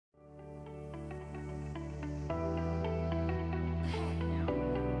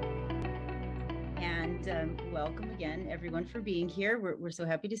welcome again, everyone, for being here. We're so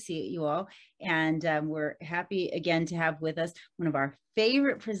happy to see you all. And we're happy again to have with us one of our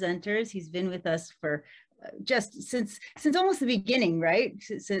favorite presenters. He's been with us for just since almost the beginning, right?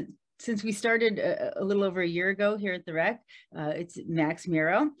 Since we started a little over a year ago here at the Rec. It's Max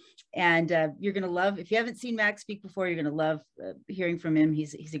Mirho. And you're going to love, if you haven't seen Max speak before, you're going to love hearing from him.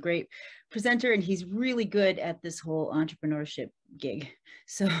 He's a great presenter, and he's really good at this whole entrepreneurship gig.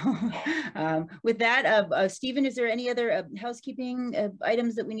 So with that, Stephen, is there any other housekeeping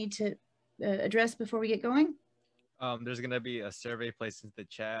items that we need to address before we get going? There's going to be a survey placed into the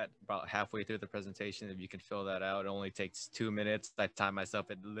chat about halfway through the presentation. If you can fill that out, it only takes 2 minutes. I time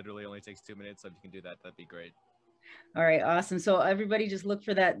myself, it literally only takes 2 minutes. So if you can do that, that'd be great. All right, awesome. So everybody just look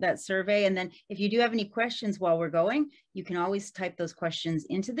for that survey. And then if you do have any questions while we're going, you can always type those questions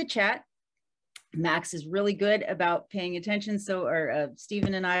into the chat. Max is really good about paying attention. So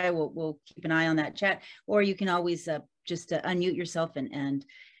Stephen and I will keep an eye on that chat, or you can always just unmute yourself and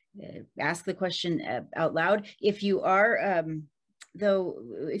ask the question out loud. If you are,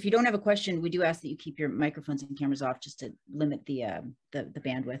 if you don't have a question, we do ask that you keep your microphones and cameras off just to limit the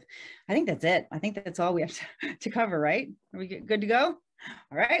bandwidth. I think that's it. I think that's all we have to cover, right? Are we good to go?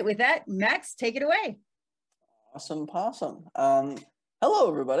 All right, with that, Max, take it away. Awesome possum. Hello,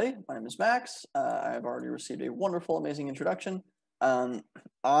 everybody. My name is Max. I've already received a wonderful, amazing introduction.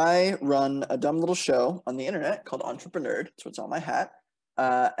 I run a dumb little show on the internet called Entreprenerd. That's what's on my hat.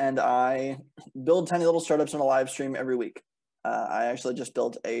 And I build tiny little startups on a live stream every week. I actually just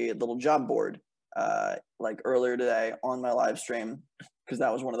built a little job board like earlier today on my live stream, because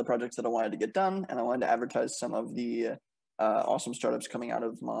that was one of the projects that I wanted to get done, and I wanted to advertise some of the awesome startups coming out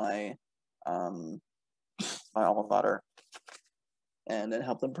of my my alma mater, and then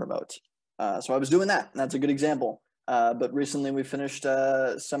help them promote. So I was doing that, and that's a good example. But recently we finished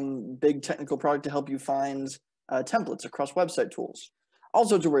some big technical product to help you find templates across website tools. All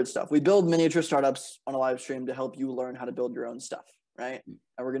sorts of weird stuff. We build miniature startups on a live stream to help you learn how to build your own stuff, right? And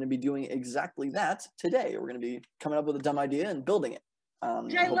we're going to be doing exactly that today. We're going to be coming up with a dumb idea and building it.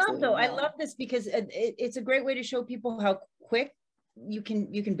 I love, though. I love this because it's a great way to show people how quick you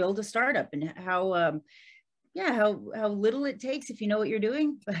can build a startup, and how little it takes if you know what you're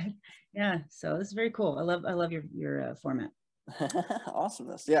doing. But yeah, so this is very cool. I love your format.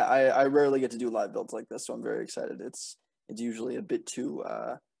 Awesomeness. Yeah, I rarely get to do live builds like this, so I'm very excited. It's usually a bit too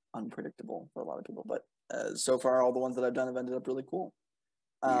unpredictable for a lot of people, but so far all the ones that I've done have ended up really cool.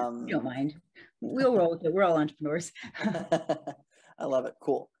 You don't mind. We'll roll with it. We're all entrepreneurs. I love it.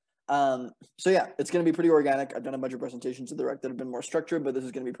 Cool. So yeah, it's going to be pretty organic. I've done a bunch of presentations to the Rec that have been more structured, but this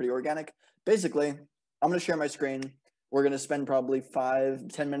is going to be pretty organic. Basically, I'm going to share my screen. We're going to spend probably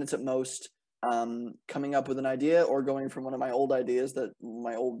 5-10 minutes at most coming up with an idea, or going from one of my old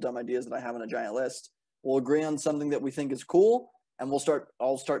dumb ideas that I have on a giant list. We'll agree on something that we think is cool, and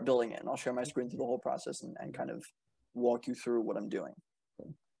I'll start building it, and I'll share my screen through the whole process and kind of walk you through what I'm doing.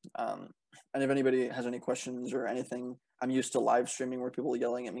 And if anybody has any questions or anything, I'm used to live streaming where people are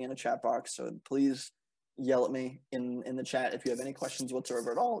yelling at me in a chat box, so please yell at me in the chat if you have any questions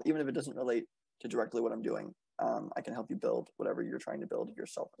whatsoever at all, even if it doesn't relate to directly what I'm doing. I can help you build whatever you're trying to build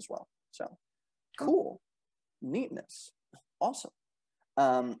yourself as well. So cool. Neatness. Awesome.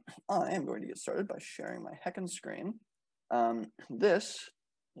 I am going to get started by sharing my heckin' screen. This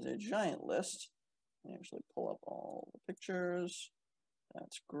is a giant list. Let me actually pull up all the pictures.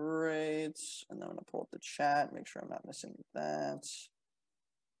 That's great. And then I'm going to pull up the chat, make sure I'm not missing that.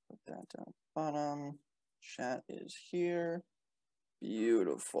 Put that down at the bottom. Chat is here.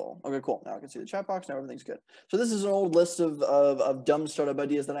 Beautiful. Okay, cool. Now I can see the chat box. Now everything's good. So this is an old list of dumb startup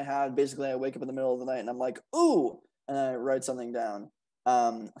ideas that I have. Basically, I wake up in the middle of the night and I'm like, ooh, and I write something down.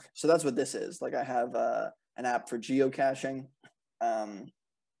 So that's what this is. Like, I have an app for geocaching.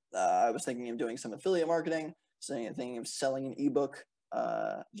 I was thinking of doing some affiliate marketing, thinking of selling an ebook,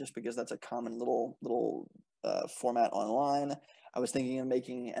 just because that's a common little format online. I was thinking of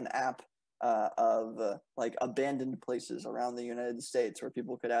making an app of like abandoned places around the United States, where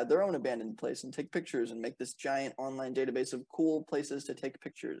people could add their own abandoned place and take pictures and make this giant online database of cool places to take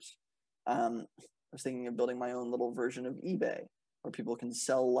pictures. I was thinking of building my own little version of eBay, where people can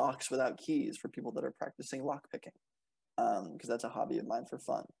sell locks without keys for people that are practicing lock picking, because that's a hobby of mine for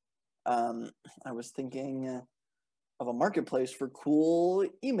fun. I was thinking of a marketplace for cool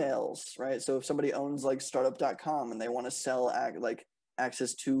emails, right? So if somebody owns like startup.com and they want to sell like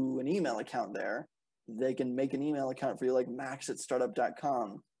access to an email account there, they can make an email account for you, like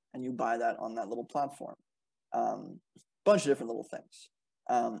max@startup.com, and you buy that on that little platform. Bunch of different little things.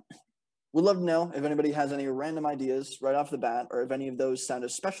 Would love to know if anybody has any random ideas right off the bat, or if any of those sound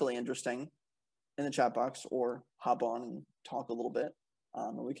especially interesting. in the chat box or hop on and talk a little bit,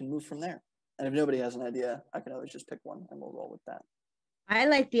 and we can move from there. And if nobody has an idea, I can always just pick one and we'll roll with that. I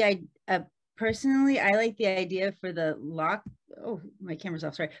like the idea. Personally, I like the idea for the lock. Oh, my camera's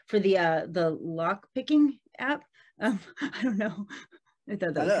off. Sorry. For the lock picking app. I don't know. I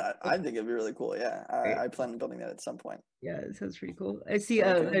thought that was cool. I think it'd be really cool. Yeah, I plan on building that at some point. Yeah, it sounds pretty cool. I see.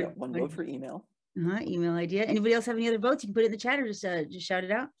 Okay, one vote for email. Email idea. Anybody else have any other votes? You can put it in the chat or just shout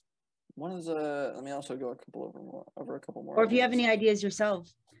it out. One is let me also go over a couple more. Or if you have any ideas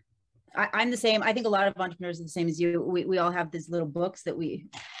yourself. I'm the same. I think a lot of entrepreneurs are the same as you. We all have these little books that we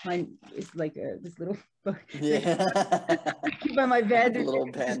find. It's like this little book. Yeah. I keep on my bed.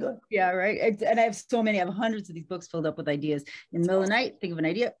 Little panda. Yeah, right. And I have so many. I have hundreds of these books filled up with ideas. In the middle of the night, think of an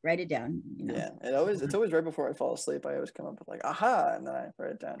idea, write it down. You know? Yeah, it's always right before I fall asleep. I always come up with like, aha, and then I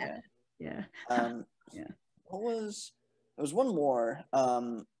write it down. Yeah. Yeah. There was one more.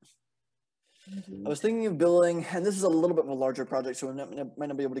 I was thinking of building, and this is a little bit of a larger project, so we might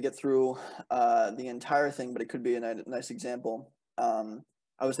not be able to get through the entire thing, but it could be a nice example. I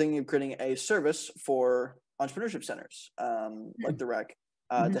was thinking of creating a service for entrepreneurship centers, like the Rec,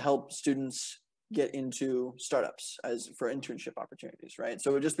 to help students get into startups as for internship opportunities, right?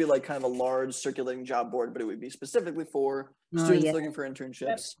 So it would just be like kind of a large circulating job board, but it would be specifically for students looking for internships.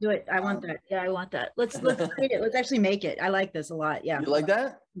 Let's do it. I want that. Yeah, I want that. Let's create it. Let's actually make it. I like this a lot. Yeah. You like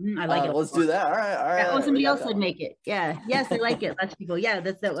that? I like it. Let's do that. All right. Yeah, somebody else would make it. Yeah. Yes, I like it. Lots of people. Yeah,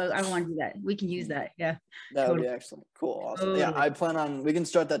 that's that. I want to do that. We can use that. Yeah. That would be excellent. Cool. Awesome. Totally. Yeah, I plan on, we can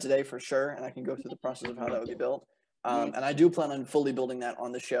start that today for sure. And I can go through the process of how that would be built. And I do plan on fully building that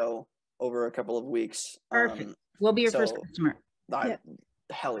on the show over a couple of weeks. Perfect. We'll be your first customer.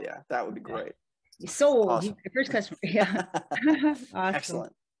 Hell yeah. That would be great. Sold. Awesome. Your first customer. Yeah. Awesome.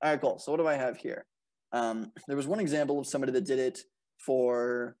 Excellent. All right, cool. So what do I have here? There was one example of somebody that did it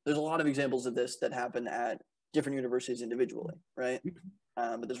there's a lot of examples of this that happen at different universities individually, right?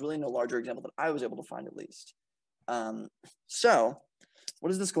 But there's really no larger example that I was able to find at least. So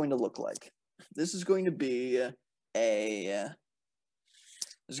what is this going to look like? This is going to be a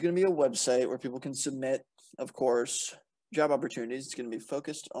website where people can submit, of course, job opportunities. It's going to be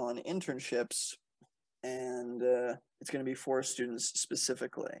focused on internships, and it's going to be for students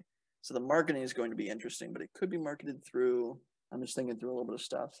specifically. So the marketing is going to be interesting, but it could be marketed through, I'm just thinking through a little bit of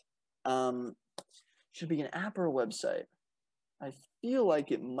stuff. Should be an app or a website. I feel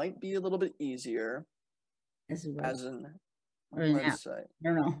like it might be a little bit easier as an website. I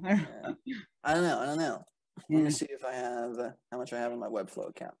don't know. I don't know. Yeah. Let me see if I have how much I have on my Webflow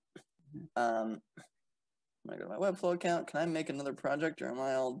account. I'm gonna go to my Webflow account. Can I make another project, or am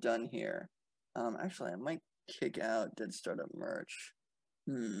I all done here? Actually, I might kick out Dead Startup Merch.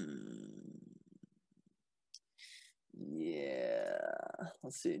 Yeah.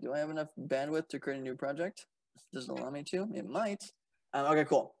 Let's see. Do I have enough bandwidth to create a new project? Does it allow me to? It might. Okay,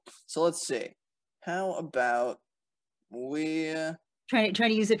 cool. So let's see. How about we trying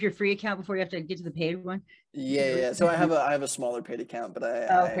to use up your free account before you have to get to the paid one? Yeah. So I have a smaller paid account, but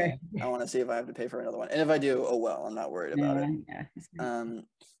I want to see if I have to pay for another one. And if I do, oh well, I'm not worried about it. Yeah.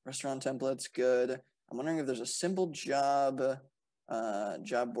 Restaurant templates, good. I'm wondering if there's a simple job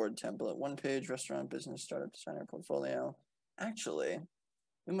board template, one page restaurant business startup designer portfolio. Actually,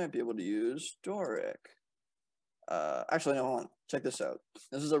 we might be able to use Doric. Actually, no, hold on. Check this out.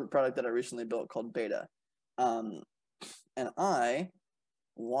 This is a product that I recently built called Beta. And I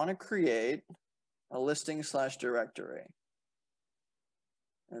want to create a listing/directory.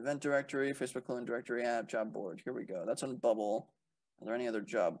 An event directory, Facebook clone directory app, job board. Here we go. That's on Bubble. Are there any other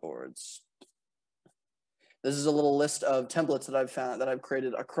job boards? This is a little list of templates that I've found that I've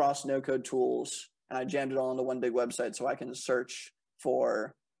created across no-code tools, and I jammed it all into one big website so I can search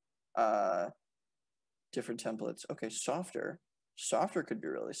for different templates. Okay, Softer. Softer could be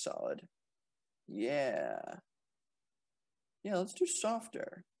really solid. Yeah, let's do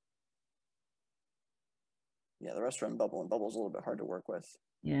Softer. Yeah, the rest are in Bubble, and Bubble's a little bit hard to work with.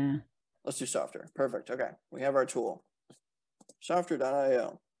 Yeah. Let's do Softer. Perfect. Okay, we have our tool.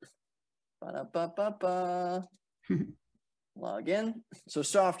 Softer.io. Ba-da-ba-ba-ba. Log in. So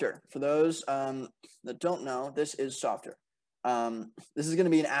Softer, for those that don't know, this is Softer. This is going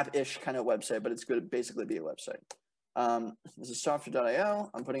to be an app-ish kind of website, but it's going to basically be a website. This is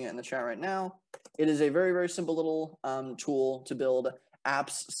Softer.io. I'm putting it in the chat right now. It is a very, very simple little tool to build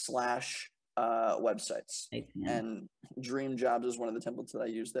apps/websites. And Dream Jobs is one of the templates that I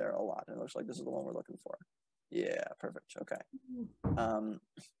use there a lot. And it looks like this is the one we're looking for. Yeah, perfect. Okay.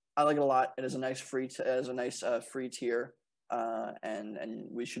 I like it a lot. It is a nice free tier, and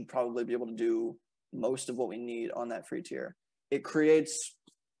we should probably be able to do most of what we need on that free tier. It creates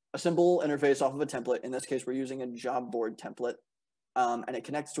a simple interface off of a template. In this case, we're using a job board template, and it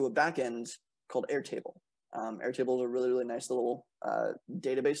connects to a backend called Airtable. Airtable is a really, really nice little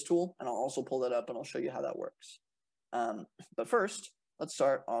database tool, and I'll also pull that up and I'll show you how that works. But first, let's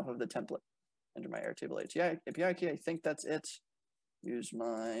start off of the template. Enter my Airtable API key. I think that's it. Use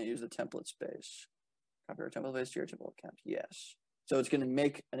the template space. Copy our template base to your Airtable account. Yes. So it's going to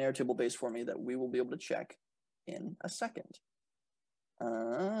make an Airtable base for me that we will be able to check in a second.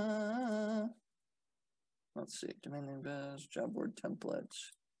 Let's see. Domain name base, job board template.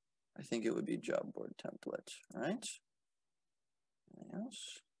 I think it would be job board template, right? Anything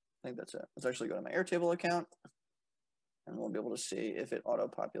else? I think that's it. Let's actually go to my Airtable account, and we'll be able to see if it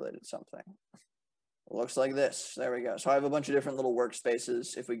auto-populated something. It looks like this. There we go. So I have a bunch of different little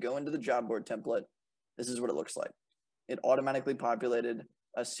workspaces. If we go into the job board template, this is what it looks like. It automatically populated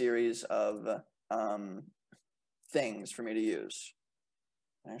a series of things for me to use.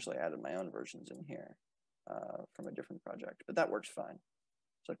 I actually added my own versions in here from a different project, but that works fine.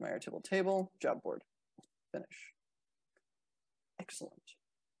 So like my Airtable table, job board, finish. Excellent.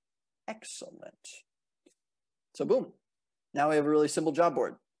 Excellent. So boom. Now we have a really simple job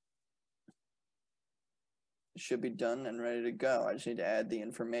board. It should be done and ready to go. I just need to add the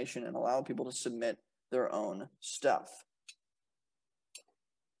information and allow people to submit their own stuff.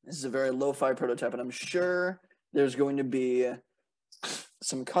 This is a very lo-fi prototype, and I'm sure there's going to be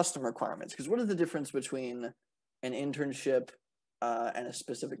some custom requirements, because what is the difference between an internship and a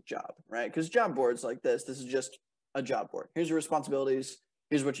specific job, right? Because job boards like this is just a job board. Here's your responsibilities.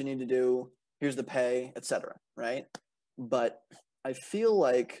 Here's what you need to do. Here's the pay, etc., right? But I feel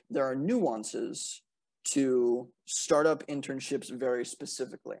like there are nuances to startup internships very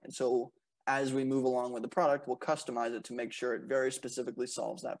specifically. And so as we move along with the product, we'll customize it to make sure it very specifically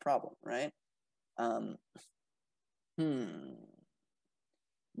solves that problem, right?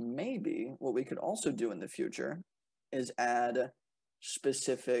 Maybe what we could also do in the future is add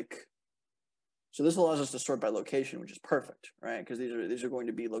specific. So this allows us to sort by location, which is perfect, right? Because these are going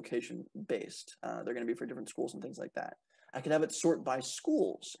to be location based. They're going to be for different schools and things like that. I could have it sort by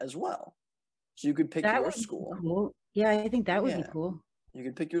schools as well. So you could pick your school. Cool. Yeah, I think that would be cool. You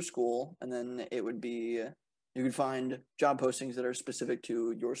could pick your school, and then it would be, you could find job postings that are specific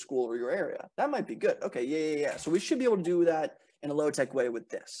to your school or your area. That might be good. Okay, yeah. So we should be able to do that in a low-tech way with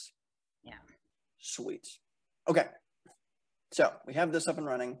this. Yeah. Sweet. Okay. So we have this up and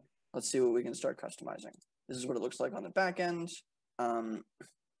running. Let's see what we can start customizing. This is what it looks like on the back end.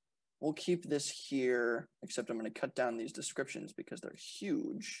 We'll keep this here, except I'm going to cut down these descriptions because they're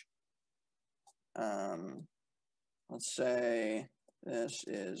huge. Let's say this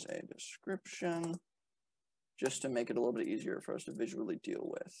is a description, just to make it a little bit easier for us to visually deal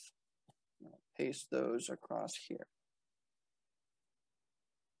with. Paste those across here.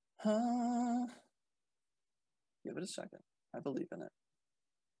 Give it a second. I believe in it.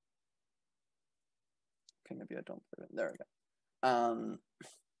 Okay, maybe I don't believe it. There we go.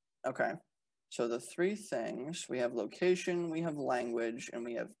 Okay, so the three things, we have location, we have language, and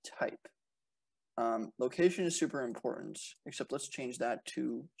we have type. Location is super important, except let's change that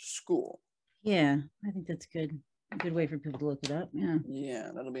to school. Yeah, I think that's good. A good way for people to look it up. Yeah. Yeah,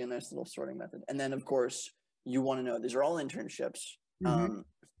 that'll be a nice little sorting method. And then, of course, you want to know, these are all internships.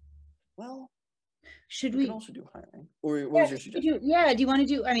 Well, should we can also do hiring? Or what was your suggestion? Do you want to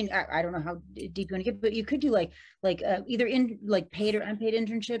do, I mean, I don't know how deep you want to get, but you could do like either in like paid or unpaid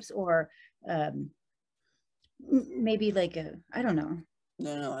internships, or maybe like I don't know.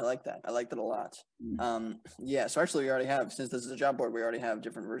 No, I like that. I like that a lot. Yeah, so actually we already have, since this is a job board, we already have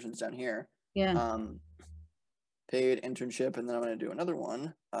different versions down here. Yeah. Paid internship, and then I'm going to do another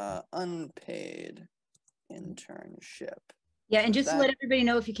one, unpaid internship. Yeah, and just to let everybody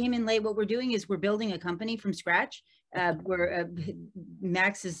know, if you came in late, what we're doing is we're building a company from scratch. Where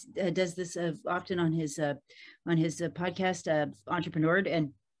Max does this often on his podcast, Entreprenerd,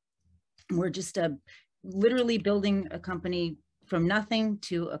 and we're just literally building a company from nothing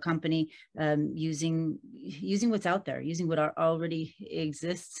to a company, using what's out there, using what already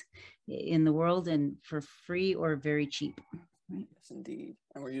exists in the world, and for free or very cheap. Right? Yes, indeed.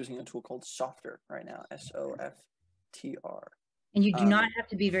 And we're using a tool called Softr right now, SOFTR. And you do not have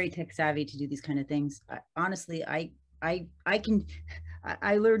to be very tech savvy to do these kind of things. Honestly, I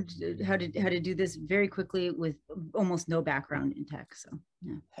learned how to do this very quickly with almost no background in tech. So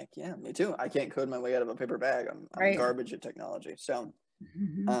yeah. Heck yeah, me too. I can't code my way out of a paper bag. I'm garbage at technology. So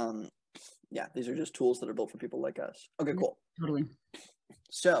yeah, these are just tools that are built for people like us. Okay, cool. Totally.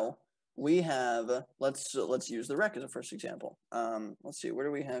 So we have, let's use the rec as a first example. Let's see, what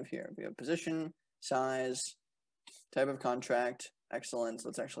do we have here? We have position, size, type of contract. Excellent.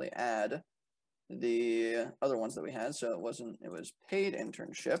 Let's actually add the other ones that we had. So it was paid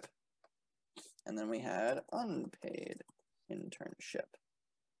internship. And then we had unpaid internship.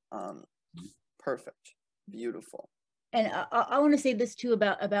 Perfect. Beautiful. And I want to say this too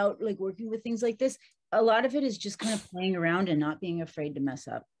about like working with things like this. A lot of it is just kind of playing around and not being afraid to mess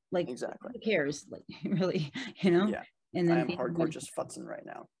up. Like, exactly. Who cares? Like, really, you know? Yeah. And then I am hardcore just futzing right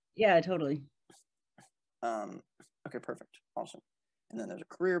now. Yeah, totally. Okay, perfect. Awesome. And then there's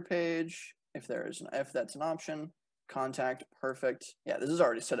a career page. If that's an option, contact, perfect. Yeah, this is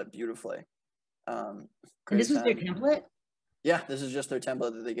already set up beautifully. And this was their template? Yeah, this is just their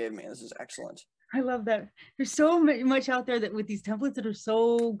template that they gave me. This is excellent. I love that. There's so much out there that with these templates that are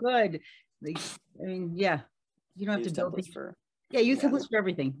so good. Like, I mean, yeah, you don't have to build things for. Yeah, use templates for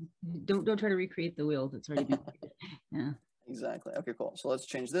everything. Don't try to recreate the wheel that's already been created. Yeah. Exactly. Okay, cool. So let's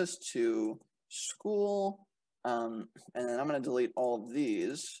change this to school. And then I'm going to delete all of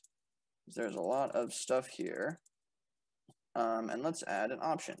these. There's a lot of stuff here. And let's add an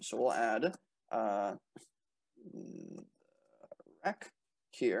option. So we'll add rec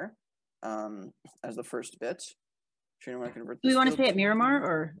here as the first bit. Do we want to say at Miramar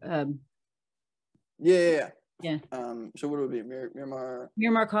or? Yeah. Yeah. So what would it be? Miramar.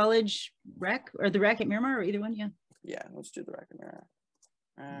 Miramar College rec or the rec at Miramar or either one? Yeah. Yeah, let's do the rec at Miramar.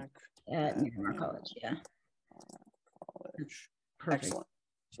 Rec at Miramar College. Yeah. College. Perfect. Excellent.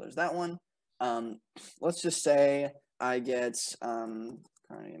 So there's that one. Let's just say I get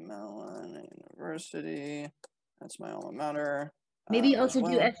Carnegie Mellon University. That's my alma mater. Maybe also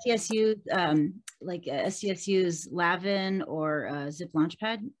do SDSU, like SDSU's Lavin or Zip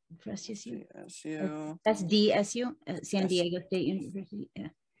Launchpad for SDSU. SDSU, San Diego State University. Yeah.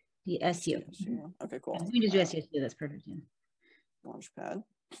 The SU. Okay, cool. We just do SDSU. That's perfect. Yeah. Launchpad.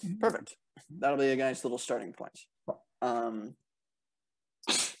 Perfect. That'll be a nice little starting point.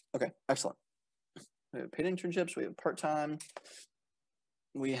 Okay, excellent. We have paid internships. We have part-time.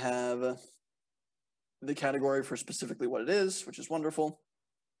 We have the category for specifically what it is, which is wonderful.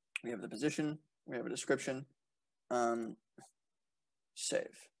 We have the position. We have a description. Save.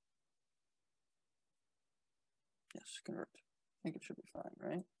 Yes, convert. I think it should be fine,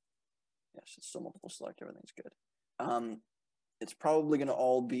 right? Yes, it's still multiple select. Everything's good. It's probably going to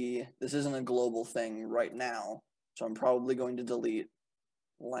all be, this isn't a global thing right now, so I'm probably going to delete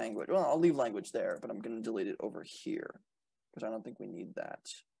language. Well, I'll leave language there, but I'm going to delete it over here because I don't think we need that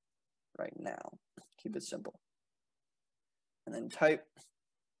right now. Keep it simple. And then type,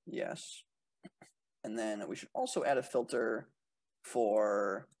 yes. And then we should also add a filter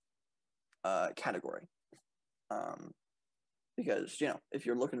for category. Because, you know, if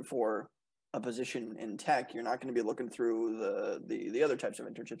you're looking for a position in tech, you're not going to be looking through the other types of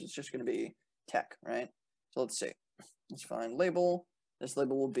internships. It's just going to be tech, right? So let's see. Let's find label. This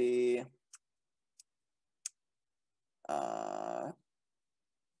label will be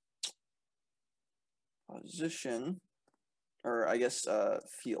position, or I guess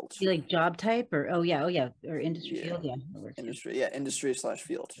field. Be like job type or or industry field. Yeah, industry. Yeah, industry /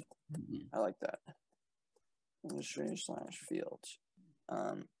 field. I like that. Industry / field.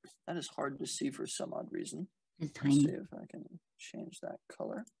 That is hard to see for some odd reason. It's tiny. Let's see if I can change that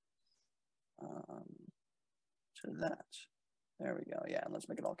color to that. There we go. Yeah, and let's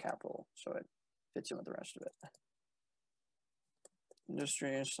make it all capital so it fits in with the rest of it.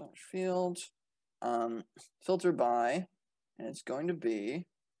 Industry / field. Filter by, and it's going to be,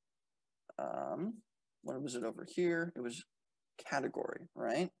 what was it over here? It was category,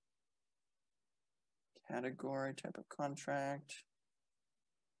 right? Category, type of contract,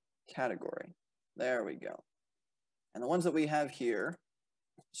 category. There we go. And the ones that we have here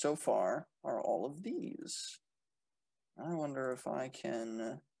so far are all of these. I wonder if I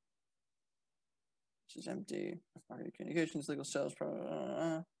can, this is empty, marketing, communications, legal sales,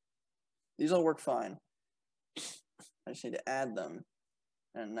 these all work fine. I just need to add them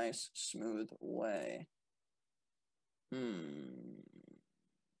in a nice, smooth way.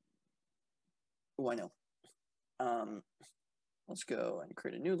 Oh, I know. Let's go and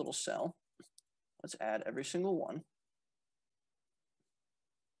create a new little cell. Let's add every single one.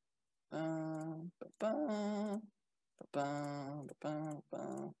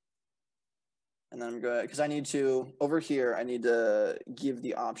 And then I'm going, because I need to, over here, I need to give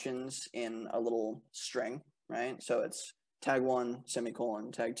the options in a little string, right? So it's tag 1,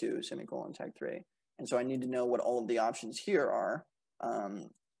 semicolon, tag 2, semicolon, tag 3. And so I need to know what all of the options here are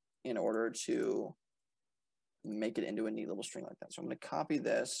in order to make it into a neat little string like that. So I'm going to copy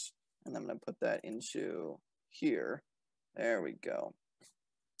this, and I'm going to put that into here. There we go.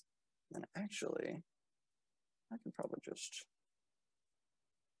 And actually, I can probably just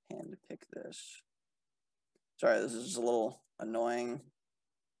hand pick this. Sorry, this is a little annoying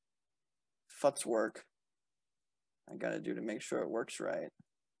futz work I got to do to make sure it works right.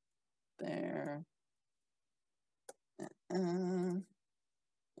 There.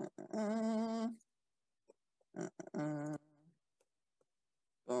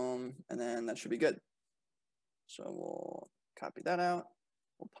 Boom, and then that should be good. So we'll copy that out.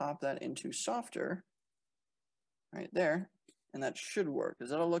 We'll pop that into Softer right there, and that should work. Does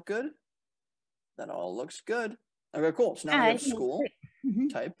that all look good? That all looks good. Okay, cool. So now we have school,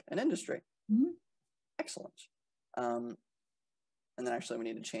 type, and industry. Excellent. And then actually we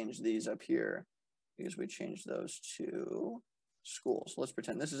need to change these up here because we changed those to schools. So let's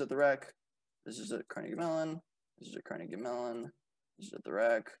pretend this is at the rec. This is at Carnegie Mellon. This is at Carnegie Mellon. This is at the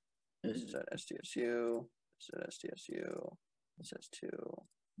rec. This is at SDSU. This is at SDSU. This is 2.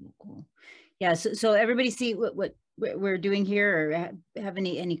 Cool. Yeah. So everybody see what we're doing here, or have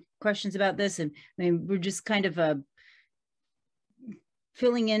any questions about this? And I mean, we're just kind of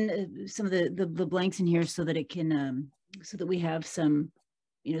filling in some of the blanks in here so that it can so that we have some,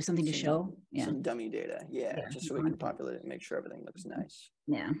 you know, something to show. Yeah. Some dummy data. Yeah. Just so we can populate it and make sure everything looks nice.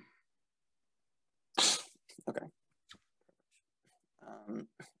 Yeah. Okay.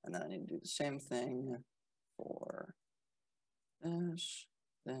 And then I need to do the same thing for this,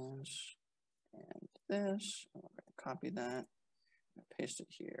 this, and this. I'm going to copy that, paste it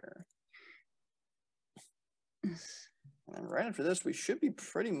here. And then right after this, we should be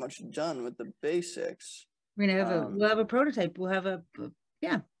pretty much done with the basics. We're gonna have we'll have a prototype. We'll have a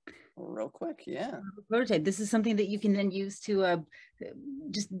real quick, yeah. Prototype. This is something that you can then use to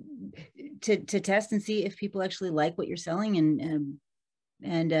just to test and see if people actually like what you're selling, and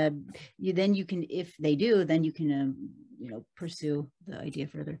you can, if they do, then you can you know, pursue the idea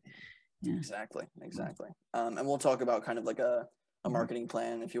further. Yeah. Exactly. And we'll talk about kind of like a marketing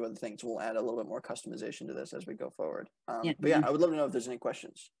plan, a few other things. We'll add a little bit more customization to this as we go forward. But yeah, I would love to know if there's any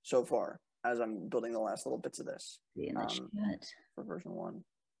questions so far as I'm building the last little bits of this. For version 1.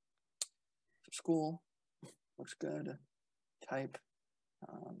 School looks good. Type,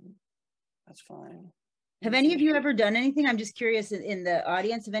 that's fine. Have any of you ever done anything? I'm just curious in the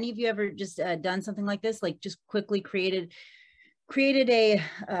audience. Have any of you ever just done something like this? Like just quickly created a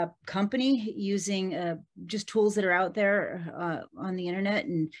company using just tools that are out there on the internet,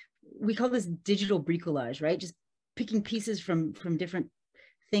 and we call this digital bricolage, right? Just picking pieces from different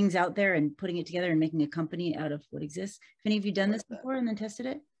things out there and putting it together and making a company out of what exists. Have any of you done this before and then tested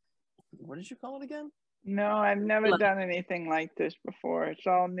it? What did you call it again? No, I've never done anything like this before. It's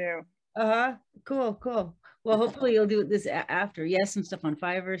all new. Cool. Well, hopefully you'll do this after. Yes, some stuff on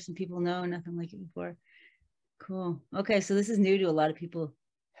Fiverr. Some people know, nothing like it before. Cool. Okay, so this is new to a lot of people.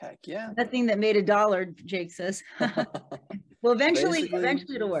 Heck yeah. Nothing that made $1, Jake says. Well, eventually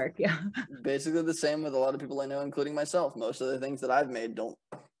it'll work. Yeah. Basically the same with a lot of people I know, including myself. Most of the things that I've made don't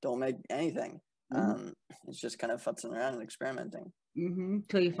make anything. It's just kind of futzing around and experimenting.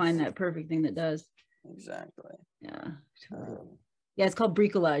 Till you find that perfect thing that does. Exactly. Yeah. Totally. Yeah, it's called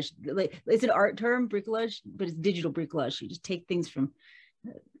bricolage. Like, it's an art term, bricolage, but it's digital bricolage. You just take things from,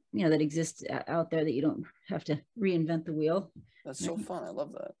 you know, that exist out there that you don't have to reinvent the wheel. That's so fun. I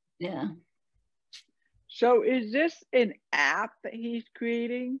love that. Yeah. So is this an app that he's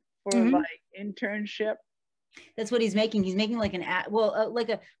creating for like internship? That's what he's making. He's making like an app, well, like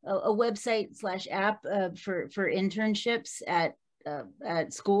a website / app for internships at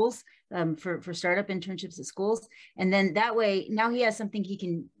schools, for startup internships at schools. And then that way, now he has something he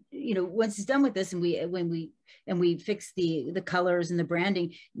can, you know, once he's done with this, and we fix the colors and the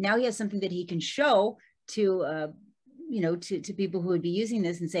branding, now he has something that he can show to you know, to people who would be using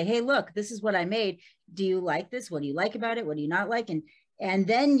this and say, hey, look, this is what I made. Do you like this? What do you like about it? What do you not like? And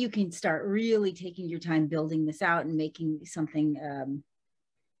then you can start really taking your time building this out and making something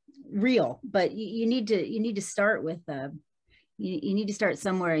real. But you need to start with you need to start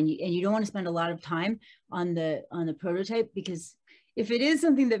somewhere, and you don't want to spend a lot of time on the prototype, because if it is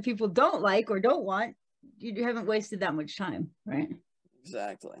something that people don't like or don't want, you haven't wasted that much time, right?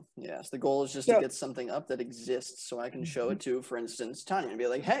 Exactly. Yes. The goal is just to get something up that exists so I can show it to, for instance, Tanya, and be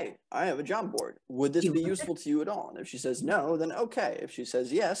like, hey, I have a job board. Would this be useful to you at all? And if she says no, then okay. If she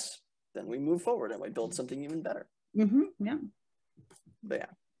says yes, then we move forward and we build something even better. Yeah. But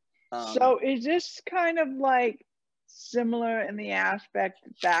yeah. So is this kind of like similar in the aspect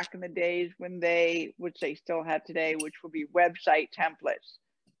back in the days when which they still have today, which would be website templates?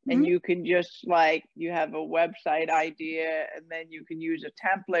 And you can just like, you have a website idea and then you can use a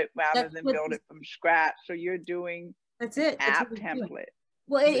template rather than build it from scratch. So you're doing that's it. App template.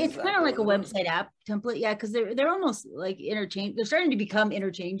 Well, it's kind of exactly like a what it is. website app template, yeah, because they're almost like interchange. They're starting to become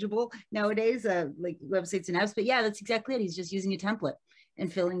interchangeable nowadays, like websites and apps. But yeah, that's exactly it. He's just using a template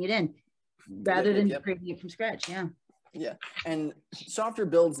and filling it in rather than creating it from scratch. Yeah. Yeah, and software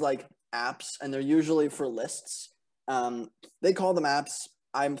builds like apps, and they're usually for lists. They call them apps.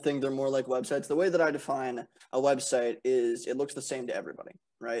 I think they're more like websites. The way that I define a website is it looks the same to everybody,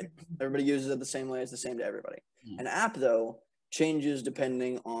 right? Everybody uses it the same way. It's the same to everybody. An app, though, changes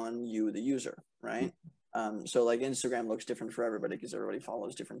depending on you, the user, right? So like Instagram looks different for everybody because everybody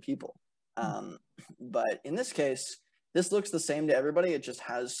follows different people. But in this case, this looks the same to everybody. It just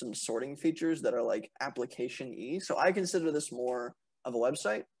has some sorting features that are like application-y. So I consider this more of a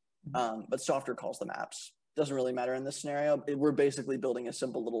website, but software calls them apps. Doesn't really matter in this scenario. We're basically building a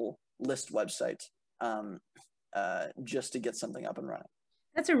simple little list website just to get something up and running.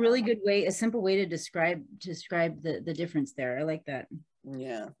 That's a really good way, a simple way to describe the difference there. I like that.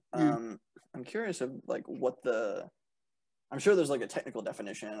 Yeah. I'm curious of like I'm sure there's like a technical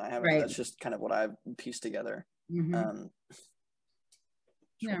definition. I haven't, Right. That's just kind of what I've pieced together. Yeah.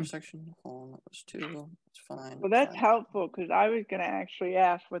 Section, colon, that was 2. It's fine. Well, that's helpful because I was going to actually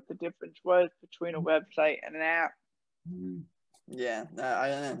ask what the difference was between a website and an app. Yeah,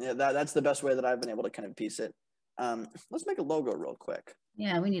 that's the best way that I've been able to kind of piece it. Let's make a logo real quick.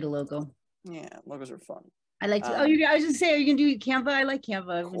 Yeah, we need a logo. Yeah, logos are fun. I like to. I was just saying, are you gonna do Canva? I like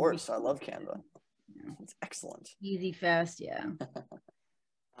Canva. Of course, I love Canva. It's excellent. Easy, fast, yeah.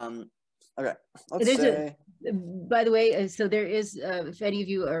 Okay, let's say. By the way, so there is, if any of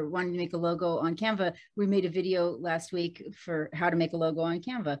you are wanting to make a logo on Canva, we made a video last week for how to make a logo on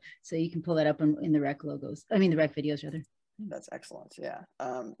Canva. So you can pull that up in the rec logos. I mean, the rec videos rather. That's excellent. Yeah.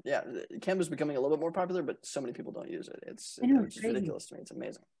 Canva's becoming a little bit more popular, but so many people don't use it. It's just ridiculous to me. It's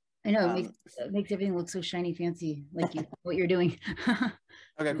amazing. I know, it makes everything look so shiny, fancy, like what you're doing.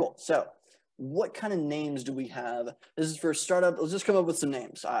 Okay, cool. So what kind of names do we have? This is for a startup. Let's just come up with some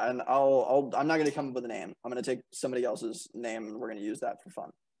names. And I'm not going to come up with a name. I'm going to take somebody else's name and we're going to use that for fun.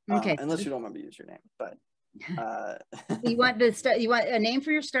 Okay. Unless you don't want me to use your name, but. You want a name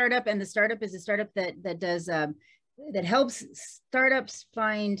for your startup, and the startup is a startup that does, that helps startups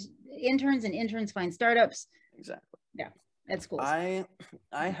find interns and interns find startups. Exactly. Yeah, that's cool. I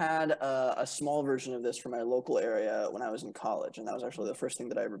had a small version of this for my local area when I was in college, and that was actually the first thing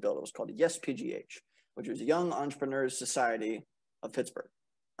that I ever built. It was called Yes PGH, which was Young Entrepreneurs Society of Pittsburgh.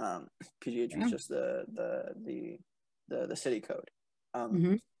 PGH was just the city code.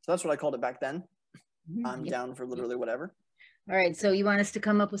 So that's what I called it back then. I'm down for literally whatever. All right, so you want us to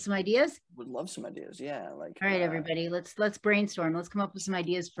come up with some ideas? Would love some ideas. Yeah, like. All right, everybody, let's brainstorm. Let's come up with some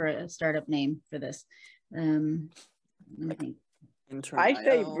ideas for a startup name for this. I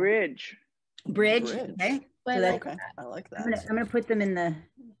say bridge. Bridge. Okay. Okay. I like that. I'm gonna put them in the.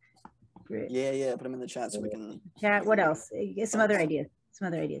 Bridge. Yeah. Put them in the chat so we can. Chat. What else? Get some other ideas.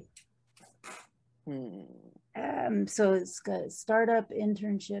 So it's got startup,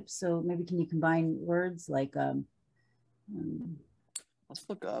 internship. So maybe can you combine words like let's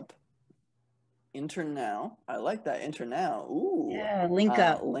look up intern now. I like that, intern now. Ooh. Yeah, link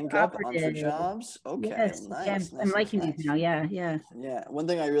up Entre jobs. Okay, yes, nice. I'm liking these now. Yeah. One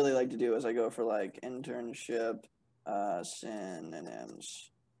thing I really like to do is I go for like internship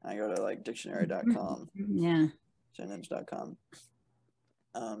synonyms. I go to like dictionary.com. Yeah. Synonyms.com.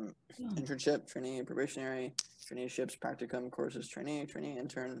 Internship, trainee, probationary, traineeships, practicum, courses, trainee,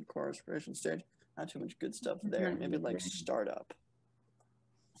 intern, course, probation stage. Not too much good stuff there. Maybe like startup.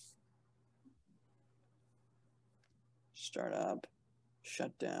 Startup,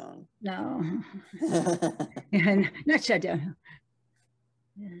 shut down. No. Not shut down.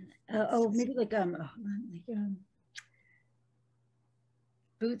 Maybe like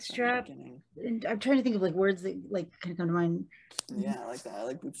bootstrap. And I'm trying to think of like words that like kind of come to mind. Yeah, I like that. I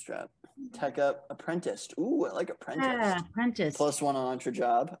like bootstrap. Tech up, apprenticed. Ooh, I like apprentice. Yeah, apprentice. +1 on Entre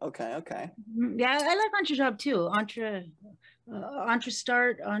job. Okay. Yeah, I like Entre job too. Entre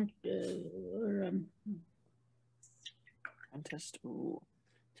start apprentice. Ooh,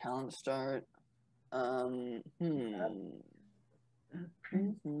 talent start.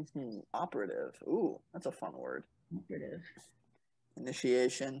 Operative. Ooh, that's a fun word. Operative.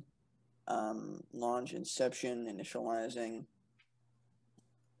 Initiation. Launch, inception, initializing.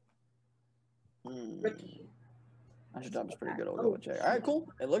 Entre job is pretty good. I'll go with Jay. All right, cool.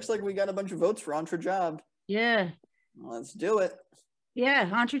 It looks like we got a bunch of votes for Entre job. Yeah. Let's do it. Yeah,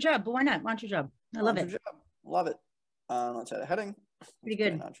 Entre job, but why not? Entre job. I love it. Love it. Let's add a heading. Pretty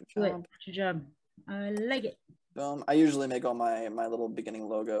good. Entre job. I like it. Boom. I usually make all my little beginning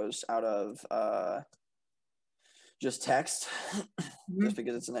logos out of just text, Mhm. just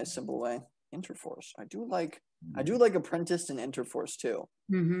because it's a nice simple way. Interforce. I do like Apprentice and Interforce too.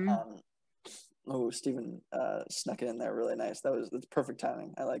 Mm-hmm. Oh, Stephen snuck it in there really nice. That's perfect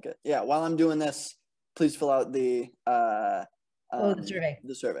timing. I like it. Yeah, while I'm doing this, please fill out the The survey.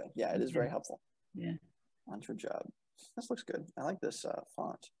 The survey. Yeah, it is very helpful. Yeah. Entre job. This looks good. I like this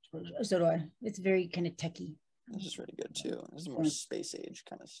font. So do I. It's very kind of techy. This is really good too. This is more space age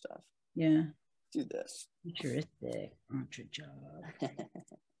kind of stuff. Yeah. Do this. Futuristic. Entre job.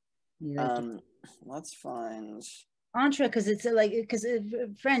 Let's find Entre, because it's because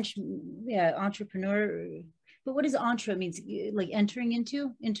French, yeah, entrepreneur. But what does entre means? Like entering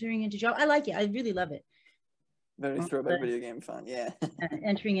into job. I like it. I really love it. very throwback video game font. Yeah.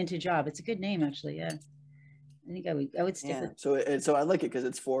 Entering into job. It's a good name, actually. Yeah. I think I would stick with. So I like it because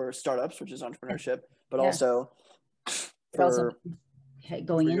it's for startups, which is entrepreneurship, but Yeah. also also going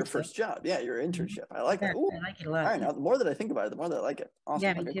for your into first job. Yeah, your internship. I like it. Ooh. I like it a lot. All right, now the more that I think about it, the more that I like it. Awesome.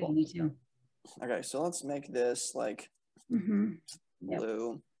 Yeah, Okay, cool. me too. Okay, so let's make this like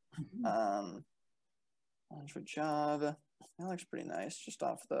blue. Entre job. That looks pretty nice. Just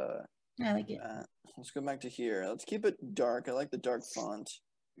off the. Yeah, I like it. Let's go back to here. Let's keep it dark. I like the dark font.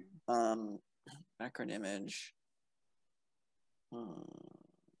 Background image.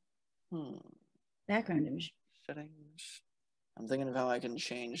 Background image. Settings. I'm thinking of how I can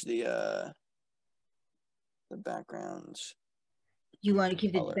change the background. You want to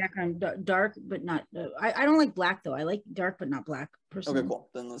keep the background dark, but not. I don't like black though. I like dark, but not black. Personally. Okay, cool.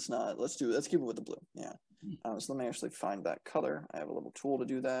 Then let's keep it with the blue. Yeah. So let me actually find that color. I have a little tool to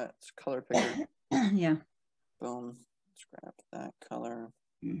do that. It's color picker. Yeah. Boom. Let's grab that color.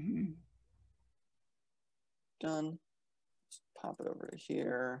 Done. Let's pop it over to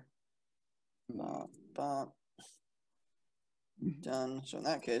here. Bop, bop. Done. So in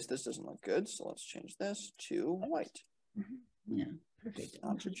that case, this doesn't look good. So let's change this to white. Yeah, perfect.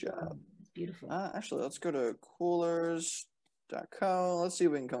 Entre job. It's beautiful. Actually, let's go to coolers.co. Let's see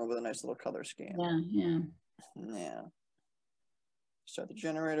if we can come up with a nice little color scheme. Yeah. Start the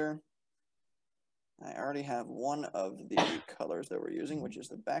generator. I already have one of the colors that we're using, which is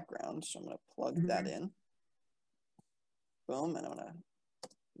the background. So I'm going to plug that in. Boom. And I'm going to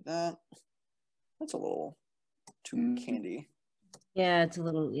do that. That's a little too candy. Yeah, it's a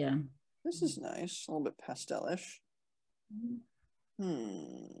little, yeah. This is nice. A little bit pastelish.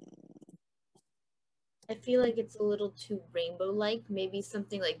 I feel like it's a little too rainbow-like. Maybe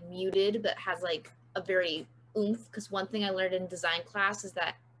something like muted, but has like a very oomph. Because one thing I learned in design class is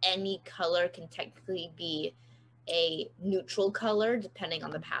that any color can technically be a neutral color depending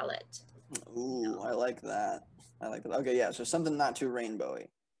on the palette. Ooh, I like that. Okay, yeah, so something not too rainbowy.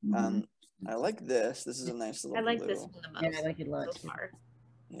 I like this. This is a nice little I like blue. this one the most. Yeah, I like it a lot. So far.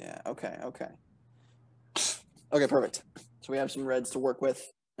 Yeah, okay. Okay, perfect. So we have some reds to work with,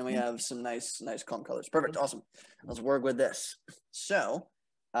 and we have some nice calm colors. Perfect, awesome. Let's work with this. So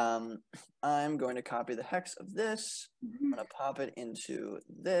I'm going to copy the hex of this. I'm going to pop it into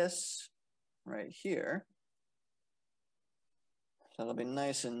this right here. That'll be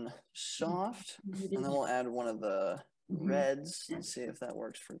nice and soft. And then we'll add one of the reds and see if that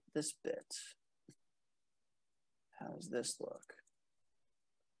works for this bit. How does this look?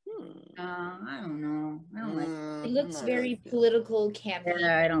 I don't know. I don't like it. It looks very political campaign.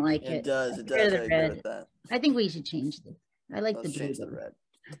 Yeah, I don't like it. It does. I agree with that. I think we should change this. I like Let's the change blue. the red.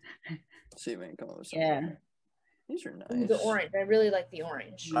 See if we can come up with something. Yeah. These are nice. Ooh, the orange. I really like the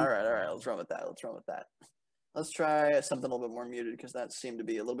orange. All right. Let's run with that. Let's try something a little bit more muted because that seemed to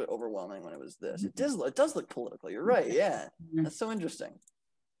be a little bit overwhelming when it was this. It does look political. You're right. Yeah. That's so interesting.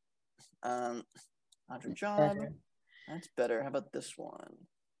 Andre job. That's better. How about this one?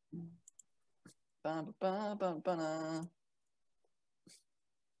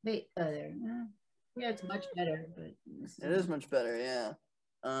 Wait, there. Yeah, it's much better, but it is much better. Yeah.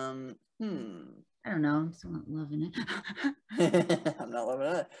 I don't know. I'm still not loving it. I'm not loving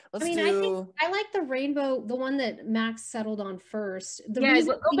it. I like the rainbow, the one that Max settled on first. Go back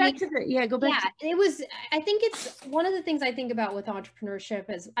to the. It was. I think it's one of the things I think about with entrepreneurship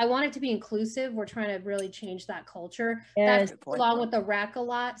is I want it to be inclusive. We're trying to really change that culture. Yes. That's along with the rec a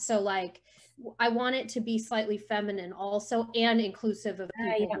lot. So like, I want it to be slightly feminine also and inclusive of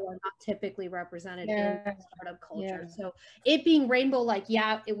people who are not typically represented in startup culture. So it being rainbow, like,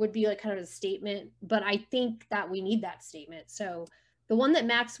 it would be like kind of a statement, but I think that we need that statement. So the one that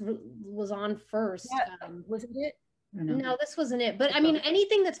Max was on first, wasn't it? No, this wasn't it. But I mean,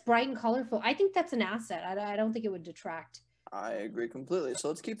 anything that's bright and colorful, I think that's an asset. I don't think it would detract. I agree completely. So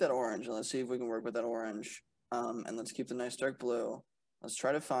let's keep that orange and let's see if we can work with that orange. And let's keep the nice dark blue. Let's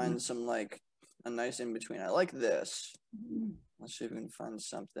try to find some like a nice in between. I like this. Let's see if we can find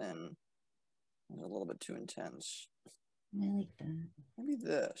something that's a little bit too intense. I like that. Maybe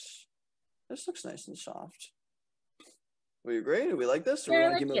this. This looks nice and soft. We agree? Do we like this? Or Yeah, we I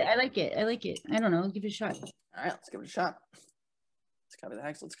want to like keep it. moving? I like it. I like it. I don't know. Give it a shot. All right, let's give it a shot. Let's cover the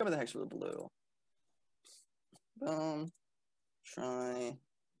hex. Let's cover the hex with a blue. Boom. Try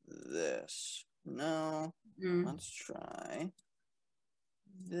this. No. Let's try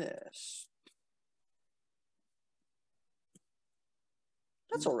this.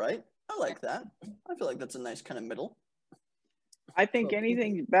 That's all right. I like that. I feel like that's a nice kind of middle. I think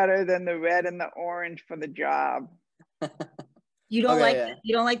anything's better than the red and the orange for the job. You don't Okay, yeah.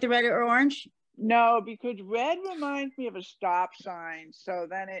 you don't like the red or orange? No, because red reminds me of a stop sign. So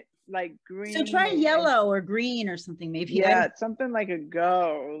then it like green. So try yellow or green or something maybe. Yeah, it's something like a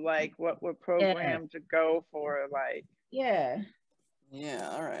go, like what we're programmed to go for, like. Yeah. Yeah,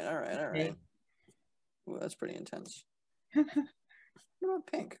 all right. Okay. Ooh, that's pretty intense. What about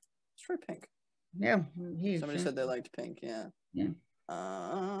pink? Let's try pink. Yeah. Somebody said they liked pink, yeah. Yeah.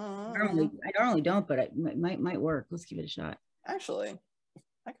 I normally don't, but it might work. Let's give it a shot. Actually,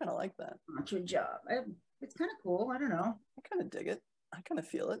 I kind of like that. Not your job. It's kind of cool. I don't know. I kind of dig it. I kind of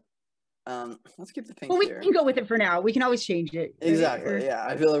feel it. Let's keep the pink Well, we here. can go with it for now. We can always change it. Exactly. Right? Yeah,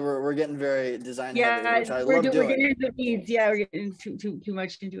 I feel like we're getting very design heavy, which I love doing. We're getting into the weeds. Yeah, we're getting too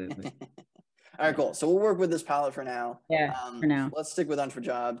much into it. But... All right, cool. So we'll work with this palette for now. Yeah, for now. Let's stick with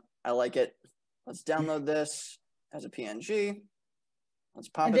Entreprenerd. I like it. Let's download this as a PNG. Let's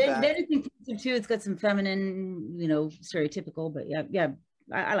pop it back. Then it's inclusive too. It's got some feminine, stereotypical, but yeah,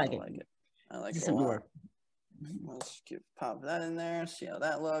 I like it. I like it a lot. Let's pop that in there. See how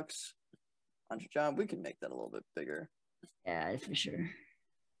that looks. Entrepreneur. We can make that a little bit bigger. Yeah, for sure.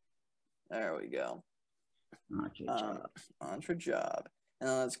 There we go. Entrepreneur. And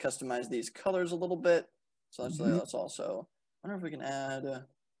then let's customize these colors a little bit. So let's also. I wonder if we can add.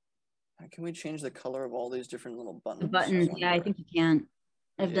 Can we change the color of all these different little buttons? The buttons, yeah, I think you can.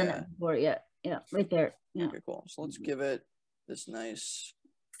 I've done that before, yeah, right there. Yeah. Okay, cool. So let's give it this nice.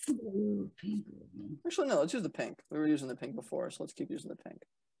 Blue, pink. Actually, no, let's use the pink. We were using the pink before, so let's keep using the pink.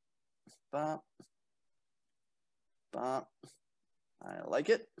 Bop. Bop. I like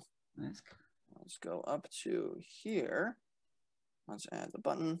it. That's cool. Let's go up to here. Let's add the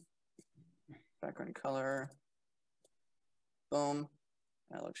button. Background color. Boom.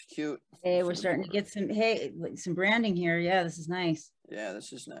 That looks cute. Hey, we're starting to get some branding here. Yeah, this is nice. Yeah,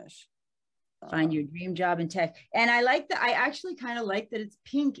 this is nice. Find your dream job in tech. And I like that. I actually kind of like that it's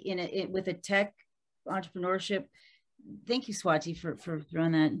pink in it with a tech entrepreneurship. Thank you, Swati, for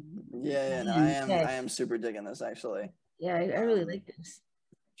throwing that. Yeah, no, I am super digging this actually. Yeah, I really like this.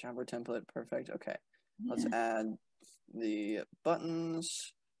 Jobber template, perfect. Okay, let's add the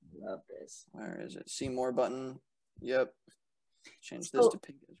buttons. Love this. Where is it? See more button. Yep. Change this to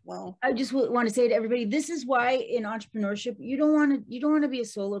pink as well. I just want to say to everybody, this is why in entrepreneurship you don't want to be a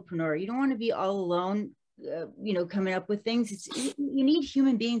solopreneur. You don't want to be all alone, coming up with things. You need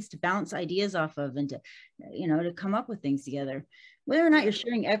human beings to bounce ideas off of and to come up with things together. Whether or not you're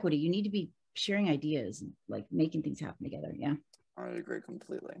sharing equity, you need to be sharing ideas and like making things happen together. Yeah. I agree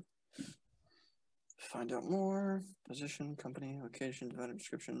completely. Find out more. Position, company, location, divided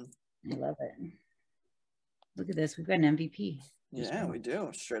description. I love it. Look at this. We've got an MVP. Yeah, we do.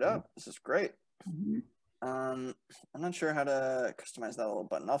 Straight up. This is great. Mm-hmm. I'm not sure how to customize that little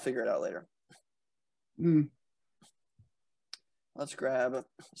button. I'll figure it out later. Let's grab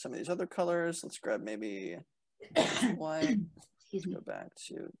some of these other colors. Let's grab maybe white. Let's go back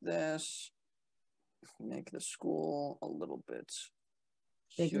to this. Make the school a little bit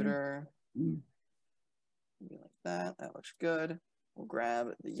cuter. Maybe like that. That looks good. We'll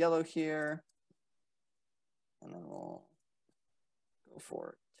grab the yellow here. And then we'll go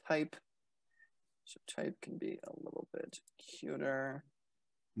for type. So type can be a little bit cuter.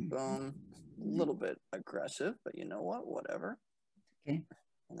 Boom. A little bit aggressive, but you know what? Whatever. Okay.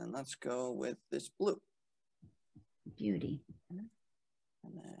 And then let's go with this blue. Beauty. And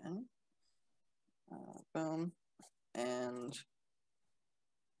then boom. And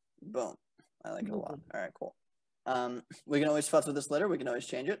boom. I like it a lot. All right, cool. We can always fuss with this later. We can always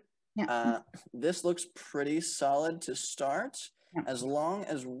change it. Yeah. This looks pretty solid to start. Yeah. As long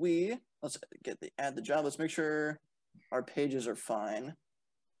as let's add the job. Let's make sure our pages are fine.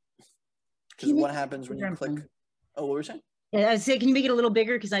 Because what happens when you click? Oh, what were you saying? Yeah, I was saying, can you make it a little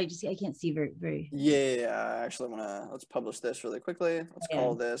bigger? Because I can't see very. Yeah. I actually let's publish this really quickly. Let's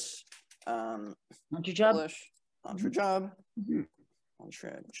call this Entre job. Publish Entre job.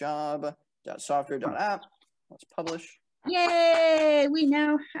 Entre job. .software.app. Let's publish. Yay! We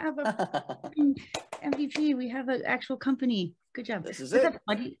now have a MVP. We have an actual company. Good job. This is What's it. up,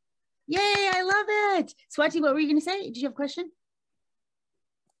 Swati? Yay! I love it. Swati, what were you going to say? Did you have a question?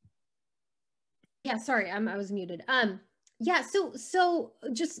 Yeah, sorry, I was muted. Yeah, so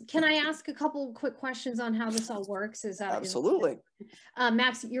just can I ask a couple quick questions on how this all works? Is that Absolutely.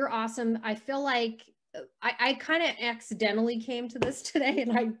 Max, you're awesome. I feel like I kind of accidentally came to this today,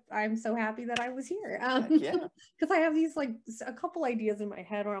 and I'm so happy that I was here. Yeah. Because I have these like a couple ideas in my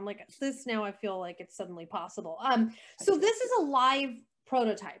head where I'm like, this now I feel like it's suddenly possible. So this is a live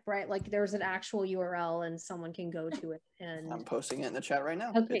prototype, right? Like there's an actual URL and someone can go to it. And I'm posting it in the chat right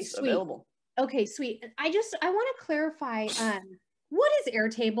now. Okay, It's sweet. available. Okay, sweet. I want to clarify, what is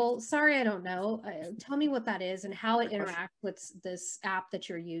Airtable? Sorry, I don't know. Tell me what that is and how it interacts with this app that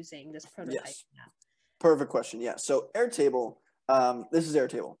you're using, this prototype app. Perfect question. Yeah. So Airtable, this is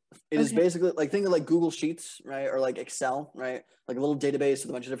Airtable. It is basically like, think of like Google Sheets, right? Or like Excel, right? Like a little database with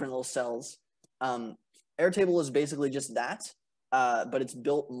a bunch of different little cells. Airtable is basically just that, but it's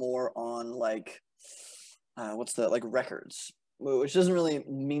built more on like, like records, which doesn't really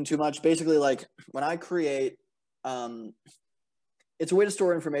mean too much. Basically, like when I create, it's a way to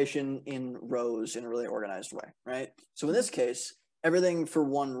store information in rows in a really organized way, right? So in this case, everything for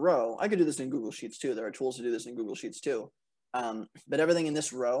one row, I could do this in Google Sheets too. There are tools to do this in Google Sheets too. But everything in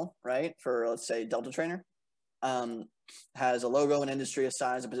this row, right, for let's say Delta Trainer, has a logo, an industry, a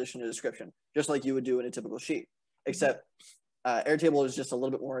size, a position, a description, just like you would do in a typical sheet. Except Airtable is just a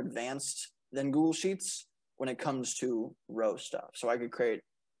little bit more advanced than Google Sheets when it comes to row stuff. So I could create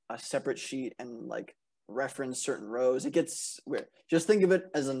a separate sheet and like reference certain rows. It gets weird. Just think of it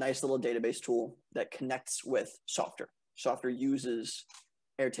as a nice little database tool that connects with Softer. Softer uses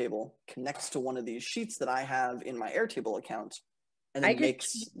Airtable, connects to one of these sheets that I have in my Airtable account, and then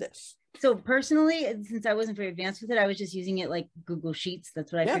makes this. So personally, since I wasn't very advanced with it, I was just using it like Google Sheets.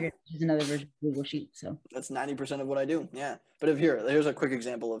 That's what I figured. Use another version of Google Sheets. So that's 90% of what I do. Yeah. But here's a quick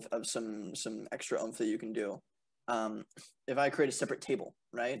example of some extra oomph that you can do. If I create a separate table,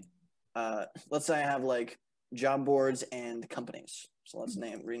 right? Let's say I have like job boards and companies. So let's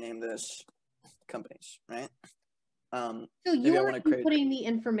rename this companies, right? So you're putting the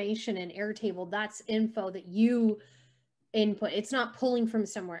information in Airtable. That's info that you input. It's not pulling from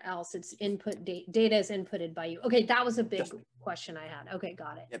somewhere else. It's input data is inputted by you. Okay, that was a big question I had. Okay,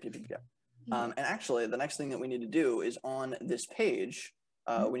 got it. Yep. And actually, the next thing that we need to do is on this page,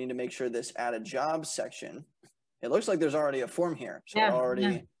 we need to make sure this add a job section. It looks like there's already a form here, so it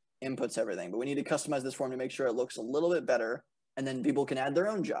already inputs everything. But we need to customize this form to make sure it looks a little bit better, and then people can add their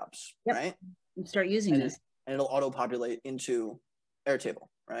own jobs, right? And start using this. And it'll auto-populate into Airtable,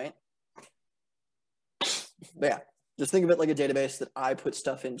 right? But yeah, just think of it like a database that I put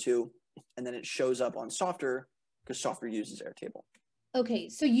stuff into, and then it shows up on Softer because Softer uses Airtable. Okay,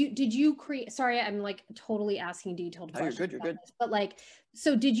 so did you create? Sorry, I'm like totally asking detailed questions. You're good. But like,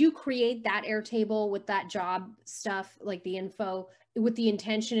 so did you create that Airtable with that job stuff, like the info, with the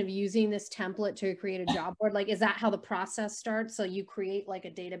intention of using this template to create a job board? Like, is that how the process starts? So you create like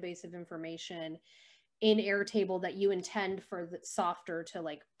a database of information in Airtable that you intend for the Softer to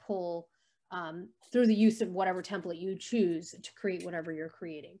like pull through the use of whatever template you choose to create whatever you're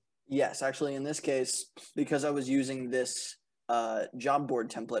creating. Yes, actually, in this case, because I was using this job board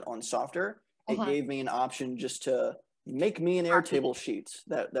template on Softer, it gave me an option just to make me an Airtable sheet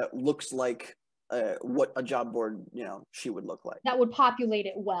that looks like what a job board sheet would look like. That would populate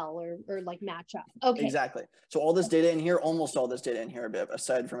it well or like match up. Okay. Exactly. So all this data in here, almost all this data in here,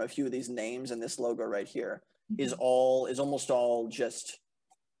 aside from a few of these names and this logo right here, is almost all just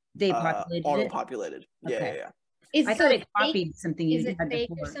they populated auto-populated. Okay. Yeah. I thought it copied something. Is it fake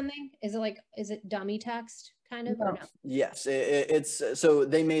or something? Is it dummy text kind of? Or no? Yes, it's so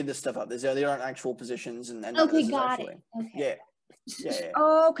they made this stuff up. They aren't actual positions, and okay, got it. Okay. Yeah.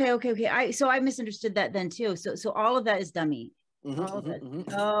 Oh, okay. I misunderstood that then too. So all of that is dummy. All of it.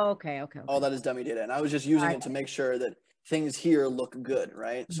 Oh, okay. All that is dummy data, and I was just using it to make sure that things here look good,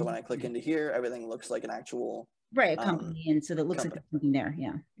 right? So when I click into here, everything looks like an actual a company, and so that looks like something there.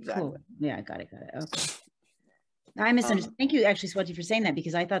 Yeah. Exactly. Cool. Yeah, I got it. Okay. I misunderstood. Thank you, actually, Swati, for saying that,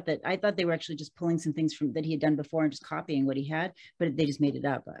 because I thought they were actually just pulling some things from that he had done before and just copying what he had, but they just made it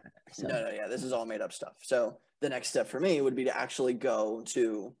up. So. No, this is all made up stuff. So the next step for me would be to actually go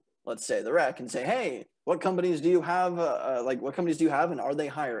to, let's say, the rec and say, hey, what companies do you have? What companies do you have, and are they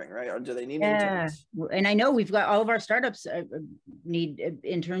hiring, right? Or do they need interns? And I know we've got all of our startups need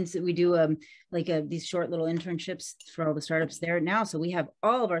interns. That we do these short little internships for all the startups there now. So we have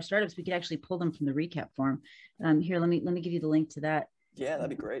all of our startups. We could actually pull them from the recap form. Here, let me give you the link to that. Yeah, that'd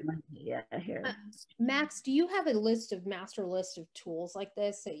be great. Yeah, here. Max, do you have a master list of tools like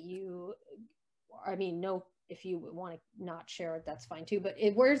this that you, I mean, no, if you want to not share it, that's fine too, but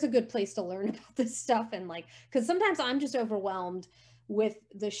where's a good place to learn about this stuff? And like, because sometimes I'm just overwhelmed with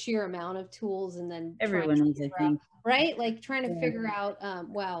the sheer amount of tools, and then Everyone is, I think. right? Like trying to figure out,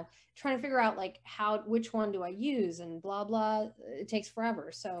 trying to figure out like which one do I use and blah, blah, it takes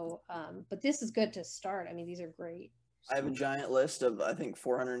forever. So, but this is good to start. I mean, these are great. I have a giant list of, I think,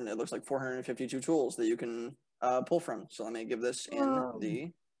 400, it looks like 452 tools that you can pull from. So let me give this in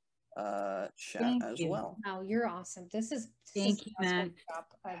the chat as well. Wow, you're awesome. This is Thank you, Max.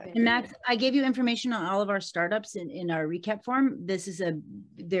 And Max, I gave you information on all of our startups in our recap form. This is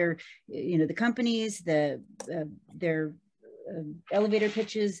their, the companies, their elevator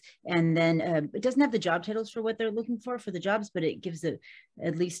pitches, and then it doesn't have the job titles for what they're looking for the jobs, but it gives at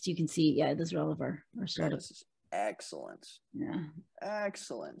least you can see, yeah, those are all of our startups. Excellent. Yeah.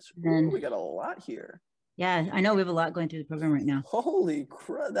 Excellent. Then, we got a lot here. Yeah, I know we have a lot going through the program right now. Holy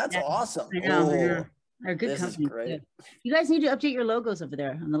crap, that's awesome. I know. Our good company. Is great. You guys need to update your logos over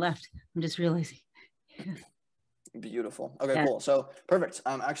there on the left. I'm just realizing. Beautiful. Okay, cool. So perfect.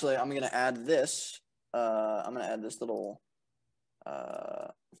 Actually, I'm gonna add this. I'm gonna add this little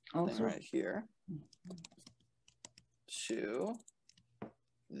thing right here to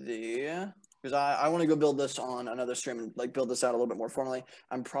the, because I want to go build this on another stream and like build this out a little bit more formally.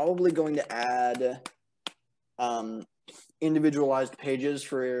 I'm probably going to add individualized pages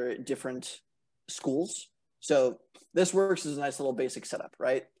for different schools. So this works as a nice little basic setup,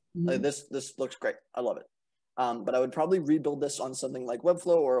 right? Mm-hmm. Like this looks great. I love it. But I would probably rebuild this on something like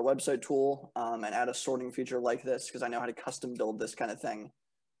Webflow or a website tool and add a sorting feature like this, because I know how to custom build this kind of thing.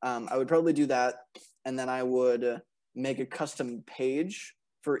 I would probably do that. And then I would make a custom page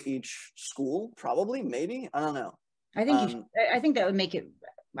for each school, probably, maybe. I don't know. I think I think that would make it,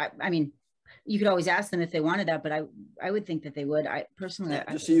 I mean, you could always ask them if they wanted that, but I would think that they would. I personally,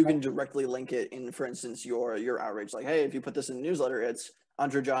 just so you can directly link it in, for instance, your outreach. Like, hey, if you put this in the newsletter, it's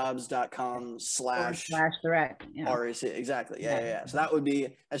entrejobs.com/direct. Yeah. RAC. Exactly. Yeah. So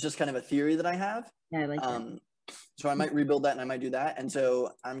that's just kind of a theory that I have. Yeah, I like that. So I might rebuild that and I might do that. And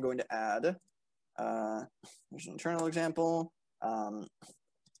so I'm going to add, here's an internal example.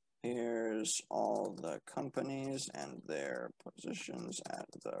 Here's all the companies and their positions at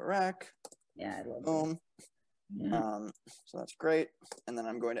the rack. Yeah, I love boom. Yeah. So that's great. And then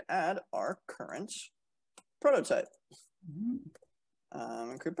I'm going to add our current prototype.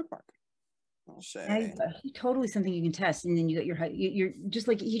 And create bookmark. I'll say totally something you can test, and then you got you're just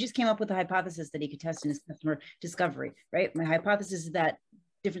like, he just came up with a hypothesis that he could test in his customer discovery, right? My hypothesis is that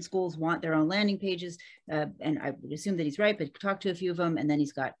different schools want their own landing pages, and I would assume that he's right, but talk to a few of them, and then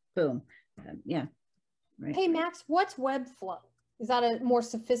he's got boom. Yeah. Right. Hey Max, what's Webflow? Is that a more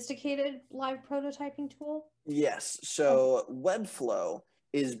sophisticated live prototyping tool? Yes. So Webflow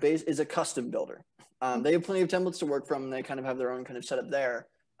is a custom builder. They have plenty of templates to work from. They kind of have their own kind of setup there.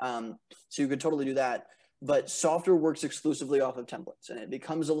 So you could totally do that. But software works exclusively off of templates, and it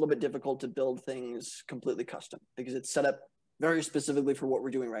becomes a little bit difficult to build things completely custom because it's set up very specifically for what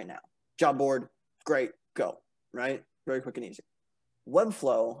we're doing right now. Job board, great, go, right? Very quick and easy.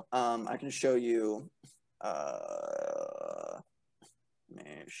 Webflow, I can show you, let me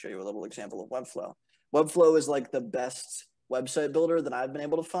show you a little example of Webflow. Webflow is like the best website builder that I've been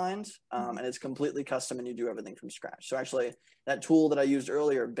able to find, and it's completely custom and you do everything from scratch. So actually that tool that I used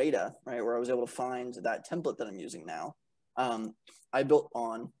earlier, Beta, right, where I was able to find that template that I'm using now, I built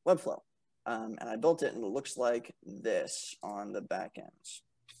on Webflow. And I built it and it looks like this on the back ends.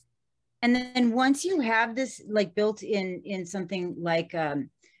 And then once you have this like built in something like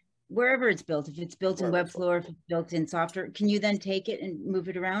wherever it's built, if it's built in Webflow or if it's built in software, can you then take it and move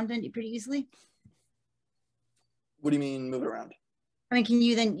it around pretty easily? What do you mean move it around? I mean, can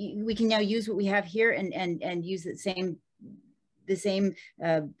you then, we can now use what we have here and use the same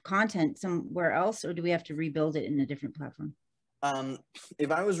content somewhere else, or do we have to rebuild it in a different platform?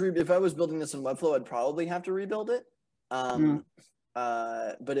 If I was building this in Webflow, I'd probably have to rebuild it.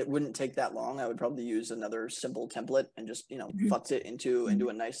 But it wouldn't take that long. I would probably use another simple template and just, futz it into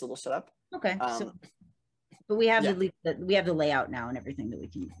a nice little setup. Okay. But we have the layout now and everything that we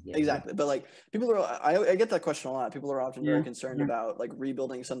can. Exactly. But like people I get that question a lot. People are often very concerned about like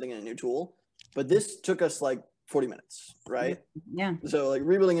rebuilding something in a new tool, but this took us like 40 minutes, right? Yeah. So like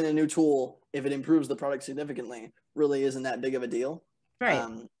rebuilding in a new tool, if it improves the product significantly, really isn't that big of a deal, right?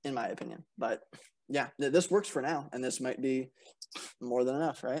 In my opinion. But yeah, this works for now, and this might be more than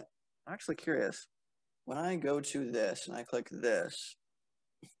enough, right? I'm actually curious. When I go to this and I click this,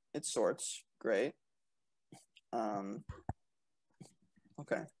 it sorts great.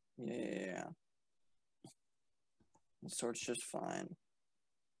 Okay. Yeah. So it's just fine.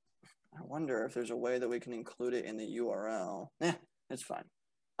 I wonder if there's a way that we can include it in the URL. It's fine.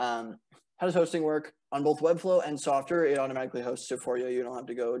 How does hosting work? On both Webflow and Software, it automatically hosts it for you. You don't have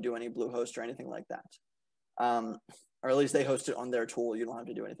to go do any Bluehost or anything like that. Or at least they host it on their tool. You don't have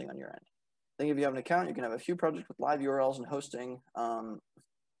to do anything on your end. I think if you have an account, you can have a few projects with live URLs and hosting.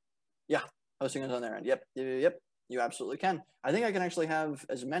 Yeah, hosting is on their end. Yep, you absolutely can. I think I can actually have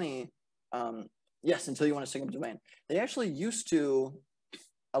as many, yes, until you want to sync up a domain. They actually used to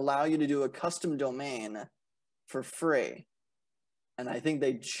allow you to do a custom domain for free. And I think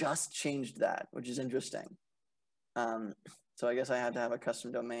they just changed that, which is interesting. So I guess I had to have a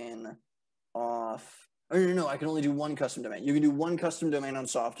custom domain off. Oh, no, I can only do one custom domain. You can do one custom domain on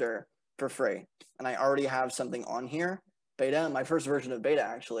Software for free. And I already have something on here. Beta, my first version of beta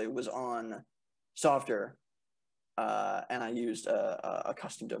actually was on Software. And I used a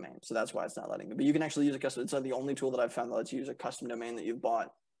custom domain. So that's why it's not letting me. But you can actually use a custom. It's like the only tool that I've found that lets you use a custom domain that you've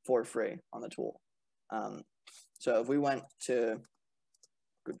bought for free on the tool. So if we went to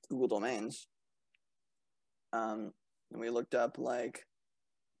Google Domains, and we looked up like,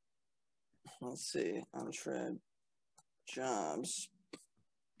 let's see, Entre Jobs.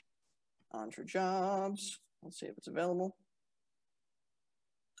 Let's see if it's available.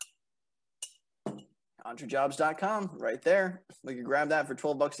 Entrejobs.com, right there. We could grab that for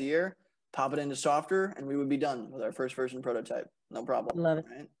 12 bucks a year, pop it into Software, and we would be done with our first version prototype. No problem. Love it.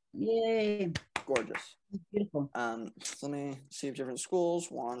 Right? Yay. Gorgeous. Beautiful. Let me see if different schools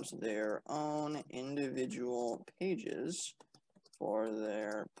want their own individual pages for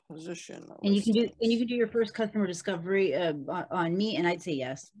their position. And you can do your first customer discovery on me, and I'd say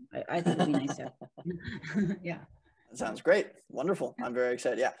yes. I think it'd be nice to. Yeah. That sounds great. Wonderful. I'm very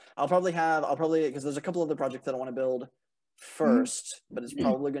excited. Yeah, I'll probably because there's a couple other projects that I want to build first, but it's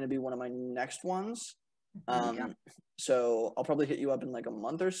probably going to be one of my next ones. So I'll probably hit you up in like a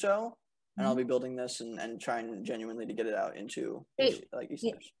month or so, and I'll be building this and trying genuinely to get it out into like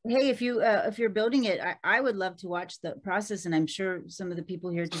Easterners. Hey, if you're building it, I would love to watch the process, and I'm sure some of the people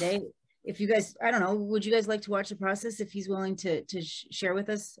here today, if you guys, I don't know, would you guys like to watch the process if he's willing to share with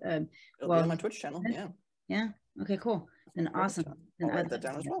us? It'll be on my Twitch channel. Yeah. Yeah. Okay, cool. Then awesome. I'll write that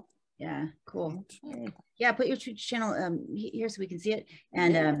down as well. Yeah, cool. Yeah, put your Twitch channel here so we can see it.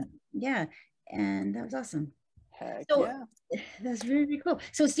 And yeah, and that was awesome. Heck so, yeah. That's really, really cool.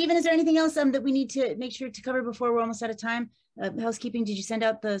 So Stephen, is there anything else that we need to make sure to cover before we're almost out of time? Housekeeping, did you send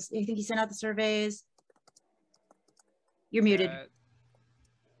out I think you sent out the surveys? You're muted.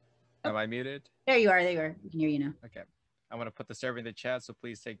 Am I muted? There you are, there you are. We can hear you now. Okay. I'm going to put the survey in the chat, so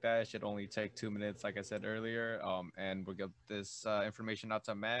please take that. It should only take 2 minutes, like I said earlier. And we'll get this information out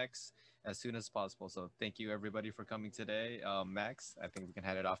to Max as soon as possible. So thank you, everybody, for coming today. Max, I think we can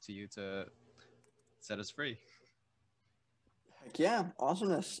hand it off to you to set us free. Heck yeah,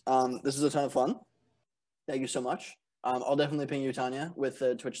 awesomeness. This is a ton of fun. Thank you so much. I'll definitely ping you, Tanya, with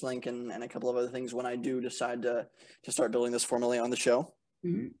the Twitch link and a couple of other things when I do decide to start building this formally on the show.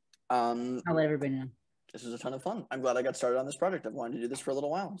 I'll let everybody know. This is a ton of fun. I'm glad I got started on this project. I've wanted to do this for a little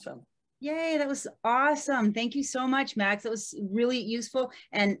while. So yay, that was awesome. Thank you so much, Max. That was really useful.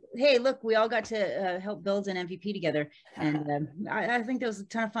 And hey, look, we all got to help build an MVP together. And I think that was a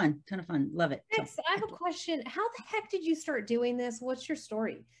ton of fun. Love it. Max, I have a question. How the heck did you start doing this? What's your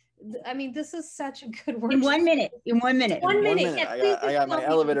story? I mean, this is such a good work. In 1 minute. In 1 minute. Yeah, I got my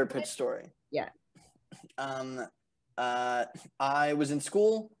elevator pitch story. Yeah. I was in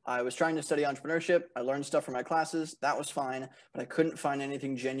school. I was trying to study entrepreneurship. I learned stuff from my classes. That was fine, but I couldn't find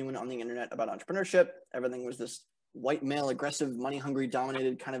anything genuine on the internet about entrepreneurship. Everything was this white male, aggressive, money-hungry,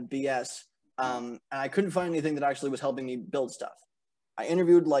 dominated kind of BS. And I couldn't find anything that actually was helping me build stuff. I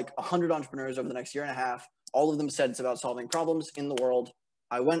interviewed like 100 entrepreneurs over the next year and a half. All of them said it's about solving problems in the world.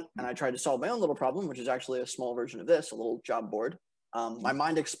 I went and I tried to solve my own little problem, which is actually a small version of this, a little job board. My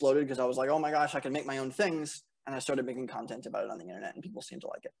mind exploded because I was like, oh my gosh, I can make my own things. And I started making content about it on the internet, and people seem to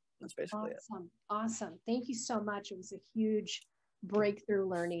like it. That's basically it. Awesome. Thank you so much. It was a huge breakthrough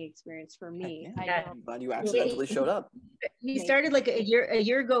learning experience for me. Yeah. I'm glad you accidentally showed up. You started like a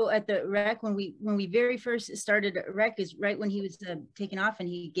year ago at the rec when we very first started rec is right when he was taking off, and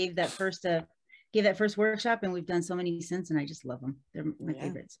he gave that first workshop, and we've done so many since, and I just love them. They're my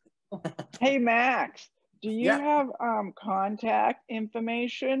favorites. Hey Max, do you have contact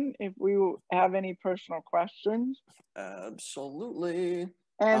information if we have any personal questions? Absolutely.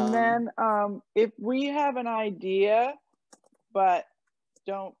 And then if we have an idea but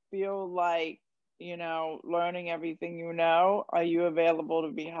don't feel like you know, learning everything you know, are you available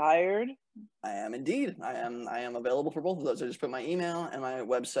to be hired? I am indeed. I am available for both of those. I just put my email and my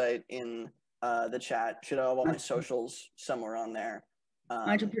website in the chat. Should have all my socials somewhere on there.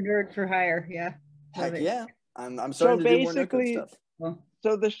 Entrepreneur for hire. Yeah. Heck yeah. I'm starting to do more no-code stuff.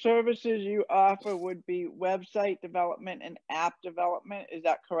 So the services you offer would be website development and app development. Is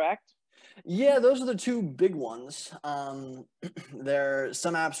that correct? Yeah, those are the two big ones. Some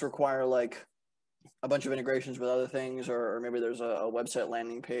apps require like a bunch of integrations with other things, or maybe there's a website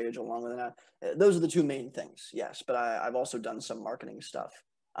landing page along with an app. Those are the two main things, yes. But I've also done some marketing stuff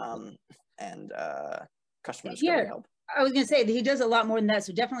and customer discovery help. I was going to say that he does a lot more than that.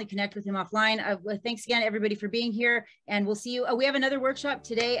 So definitely connect with him offline. Thanks again, everybody, for being here. And we'll see you. We have another workshop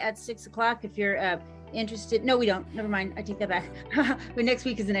today at 6 o'clock. If you're interested. No, we don't. Never mind. I take that back. But next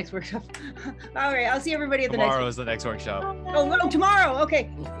week is the next workshop. All right. I'll see everybody at the tomorrow is the next workshop. Oh, tomorrow. Okay.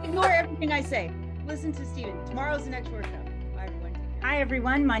 Ignore everything I say. Listen to Steven. Tomorrow's the next workshop. Bye, everyone. Hi,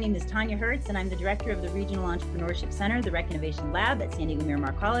 everyone. My name is Tanya Hertz, and I'm the director of the Regional Entrepreneurship Center, the Rec Innovation Lab at San Diego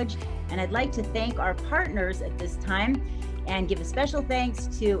Miramar College. And I'd like to thank our partners at this time and give a special thanks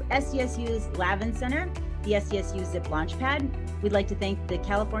to SDSU's Lavin Center, the SDSU Zip Launchpad. We'd like to thank the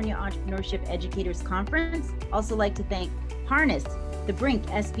California Entrepreneurship Educators Conference. Also like to thank Harness, the Brink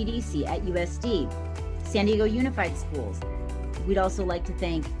SBDC at USD, San Diego Unified Schools. We'd also like to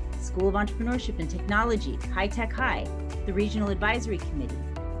thank School of Entrepreneurship and Technology, High Tech High, the Regional Advisory Committee,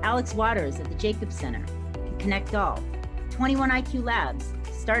 Alex Waters at the Jacobs Center, Connect All, 21IQ Labs,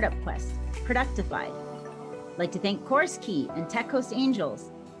 Startup Quest, Productified. I'd like to thank Course Key and Tech Coast Angels.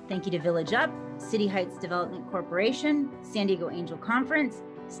 Thank you to Village Up, City Heights Development Corporation, San Diego Angel Conference,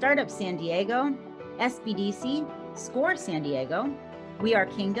 Startup San Diego, SBDC, SCORE San Diego, We Are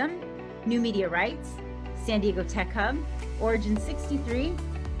Kingdom, New Media Rights, San Diego Tech Hub, Origin 63,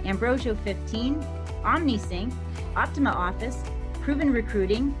 Ambrosio 15, OmniSync, Optima Office, Proven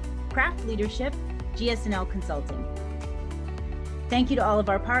Recruiting, Craft Leadership, GS&L Consulting. Thank you to all of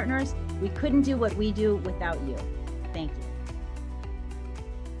our partners. We couldn't do what we do without you. Thank you.